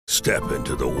Step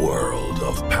into the world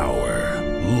of power,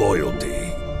 loyalty,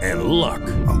 and luck.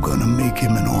 I'm gonna make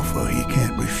him an offer he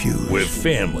can't refuse. With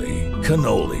family,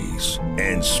 cannolis,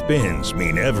 and spins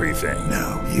mean everything.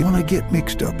 Now, you wanna get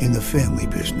mixed up in the family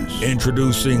business.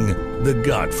 Introducing The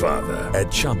Godfather at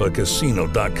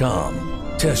ChumbaCasino.com.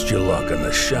 Test your luck in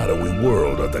the shadowy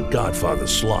world of The Godfather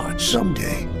slot.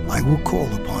 Someday, I will call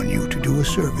upon you to do a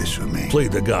service for me. Play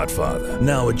The Godfather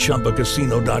now at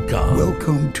ChumbaCasino.com.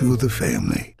 Welcome to the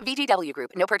family. VGW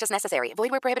Group. No purchase necessary. Void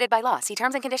where prohibited by law. See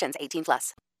terms and conditions.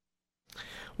 18+.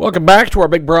 Welcome back to our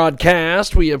big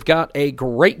broadcast. We have got a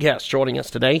great guest joining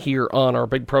us today here on our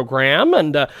big program,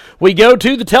 and we go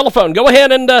to the telephone. Go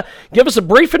ahead and give us a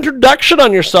brief introduction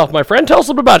on yourself, my friend. Tell us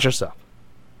a little bit about yourself.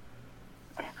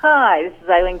 Hi, this is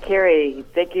Eileen Carey.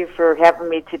 Thank you for having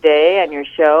me today on your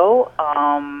show.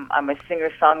 I'm a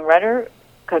singer-songwriter,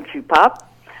 country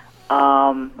pop.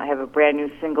 I have a brand new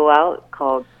single out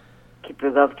called Keep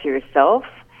Your Love to Yourself.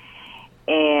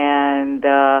 And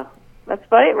that's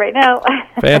about it right now.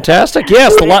 Fantastic.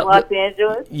 Yes. Los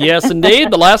Angeles. Yes, indeed.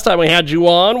 The last time we had you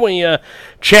on, we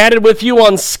chatted with you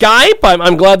on Skype.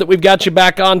 I'm glad that we've got you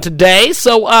back on today.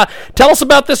 So tell us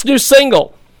about this new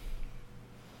single.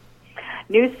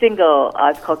 New single,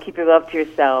 it's called Keep Your Love to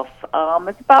Yourself.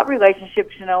 It's about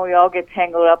relationships. You know, we all get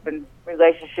tangled up in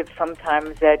relationships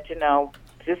sometimes that, you know,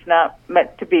 just not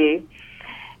meant to be.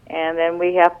 And then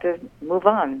we have to move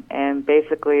on. And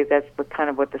basically that's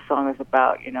what the song is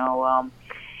about, you know.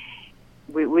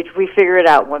 We figure it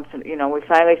out once, you know, we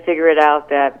finally figure it out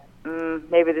that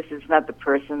maybe this is not the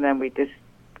person, then we just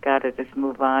got to just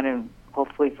move on and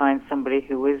hopefully find somebody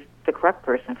who is the correct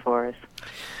person for us.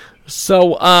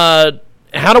 So,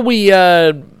 how do we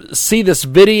see this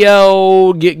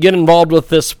video, get involved with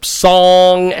this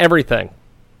song, everything?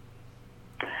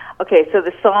 Okay, so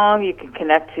the song you can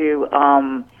connect to,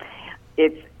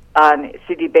 it's on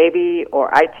CD Baby or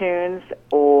iTunes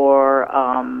or,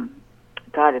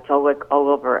 it's all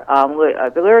over.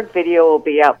 The lyric video will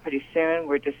be out pretty soon.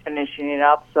 We're just finishing it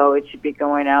up, so it should be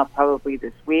going out probably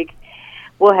this week.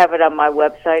 We'll have it on my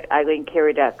website,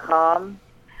 eileencarey.com.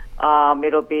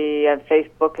 It'll be on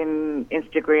Facebook and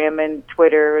Instagram and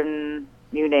Twitter and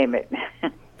you name it.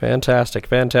 Fantastic,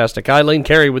 fantastic. Eileen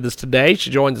Carey with us today. She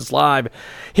joins us live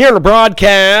here in the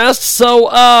broadcast. So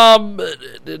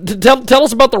tell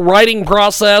us about the writing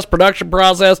process, production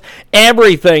process,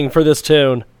 everything for this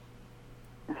tune.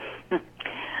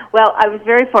 Well, I was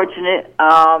very fortunate.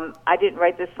 I didn't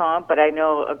write this song, but I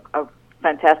know a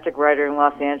fantastic writer in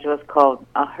Los Angeles called,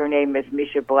 her name is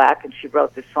Misha Black, and she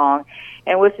wrote this song.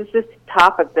 And it was just this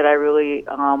topic that I really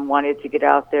wanted to get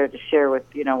out there to share with,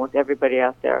 you know, with everybody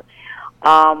out there.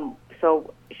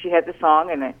 So she had the song,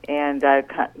 and I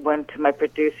went to my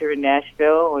producer in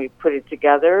Nashville, and we put it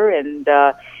together, and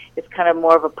it's kind of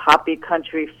more of a poppy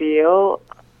country feel,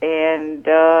 and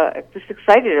just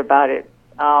excited about it.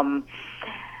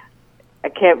 I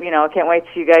can't wait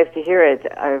for you guys to hear it.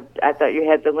 I thought you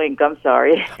had the link. I'm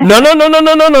sorry. No.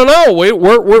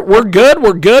 We're good.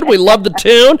 We're good. We love the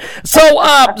tune.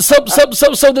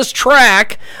 So this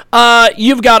track,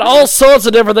 you've got all sorts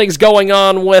of different things going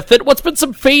on with it. What's been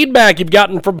some feedback you've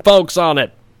gotten from folks on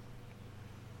it?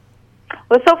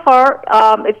 Well, so far,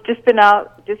 it's just been on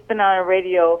the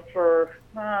radio for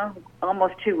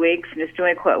almost 2 weeks, and it's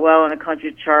doing quite well in the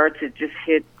country charts. It just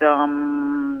hit,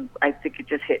 I think it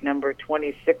just hit number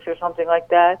 26 or something like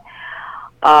that.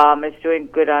 It's doing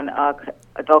good on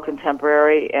adult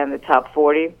contemporary and the top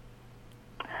 40.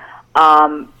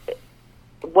 One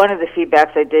of the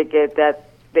feedbacks I did get that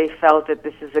they felt that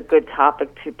this is a good topic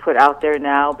to put out there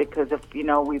now because of, you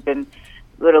know, we've been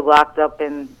a little locked up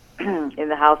in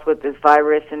the house with this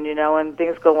virus, and you know, and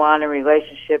things go on in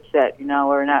relationships that, you know,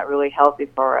 are not really healthy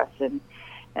for us, and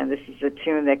this is a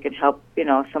tune that can help, you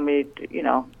know, somebody, you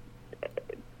know,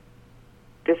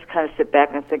 just kind of sit back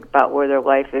and think about where their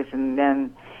life is, and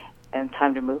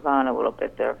time to move on a little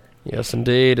bit there. Yes,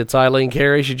 indeed. It's Eileen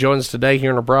Carey. She joins us today here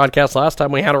in our broadcast. Last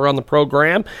time we had her on the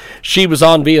program, she was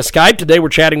on via Skype. Today we're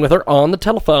chatting with her on the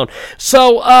telephone.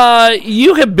 So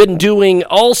you have been doing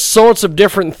all sorts of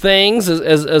different things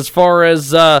as far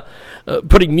as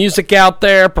putting music out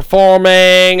there,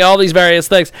 performing, all these various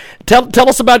things. Tell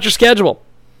us about your schedule.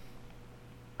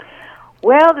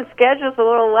 Well, the schedule's a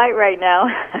little light right now.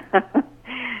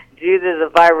 Due to the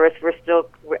virus,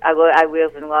 I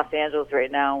live in Los Angeles right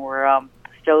now. We're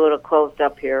still a little closed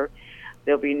up here.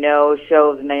 There'll be no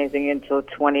shows and anything until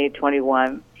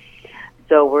 2021.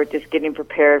 So we're just getting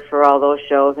prepared for all those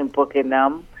shows and booking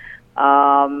them.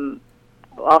 Also,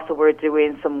 we're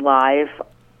doing some live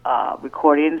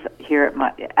recordings here at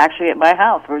my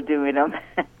house. We're doing them.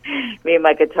 Me and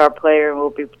my guitar player will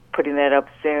be putting that up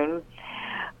soon.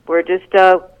 We're just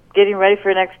getting ready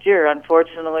for next year.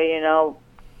 Unfortunately,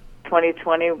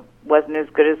 2020 wasn't as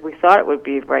good as we thought it would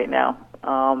be right now.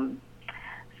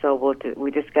 So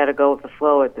we just got to go with the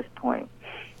flow at this point.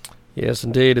 Yes,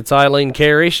 indeed. It's Eileen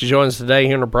Carey. She joins us today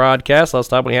here in the broadcast. Last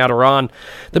time we had her on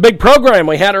the big program,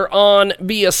 we had her on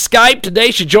via Skype. Today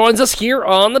she joins us here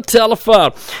on the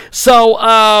telephone. So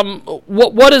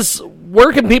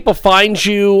where can people find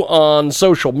you on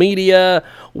social media,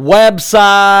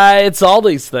 websites, all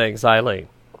these things, Eileen?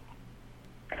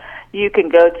 You can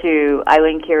go to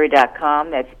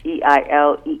eileencarey.com. That's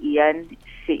EILEENCAREY.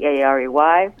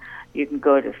 You can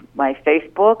go to my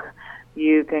Facebook.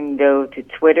 You can go to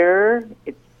Twitter.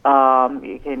 You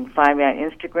can find me on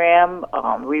Instagram,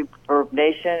 Reverb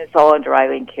Nation. It's all under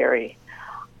Eileen Carey.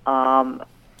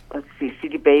 Let's see,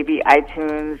 CD Baby,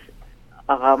 iTunes.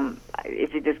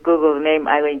 If you just Google the name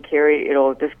Eileen Carey,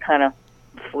 it'll just kind of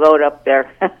float up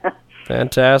there.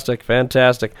 Fantastic.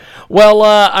 Well,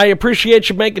 I appreciate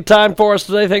you making time for us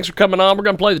today. Thanks for coming on. We're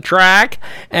going to play the track.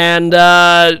 And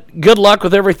good luck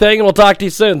with everything, and we'll talk to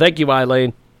you soon. Thank you,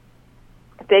 Eileen.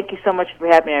 Thank you so much for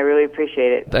having me. I really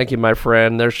appreciate it. Thank you, my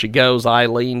friend. There she goes,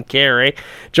 Eileen Carey.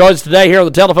 Joins us today here on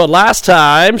the telephone. Last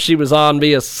time she was on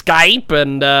via Skype,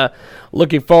 and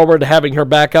looking forward to having her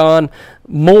back on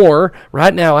more.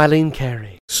 Right now, Eileen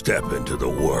Carey. Step into the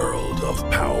world of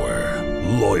power,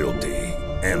 loyalty,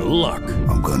 and luck.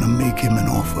 I'm gonna make him an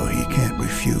offer he can't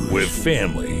refuse. With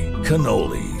family,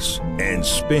 cannolis, and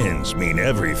spins mean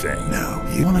everything. Now,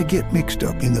 you wanna get mixed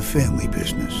up in the family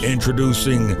business.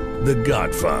 Introducing The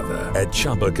Godfather at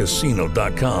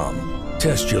ChumbaCasino.com.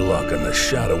 Test your luck in the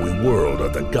shadowy world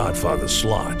of The Godfather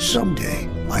slot. Someday,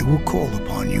 I will call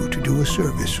upon you to do a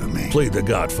service for me. Play The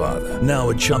Godfather now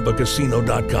at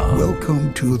ChumbaCasino.com.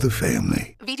 Welcome to the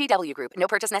family. VGW Group. No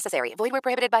purchase necessary. Void where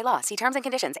prohibited by law. See terms and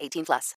conditions. 18+.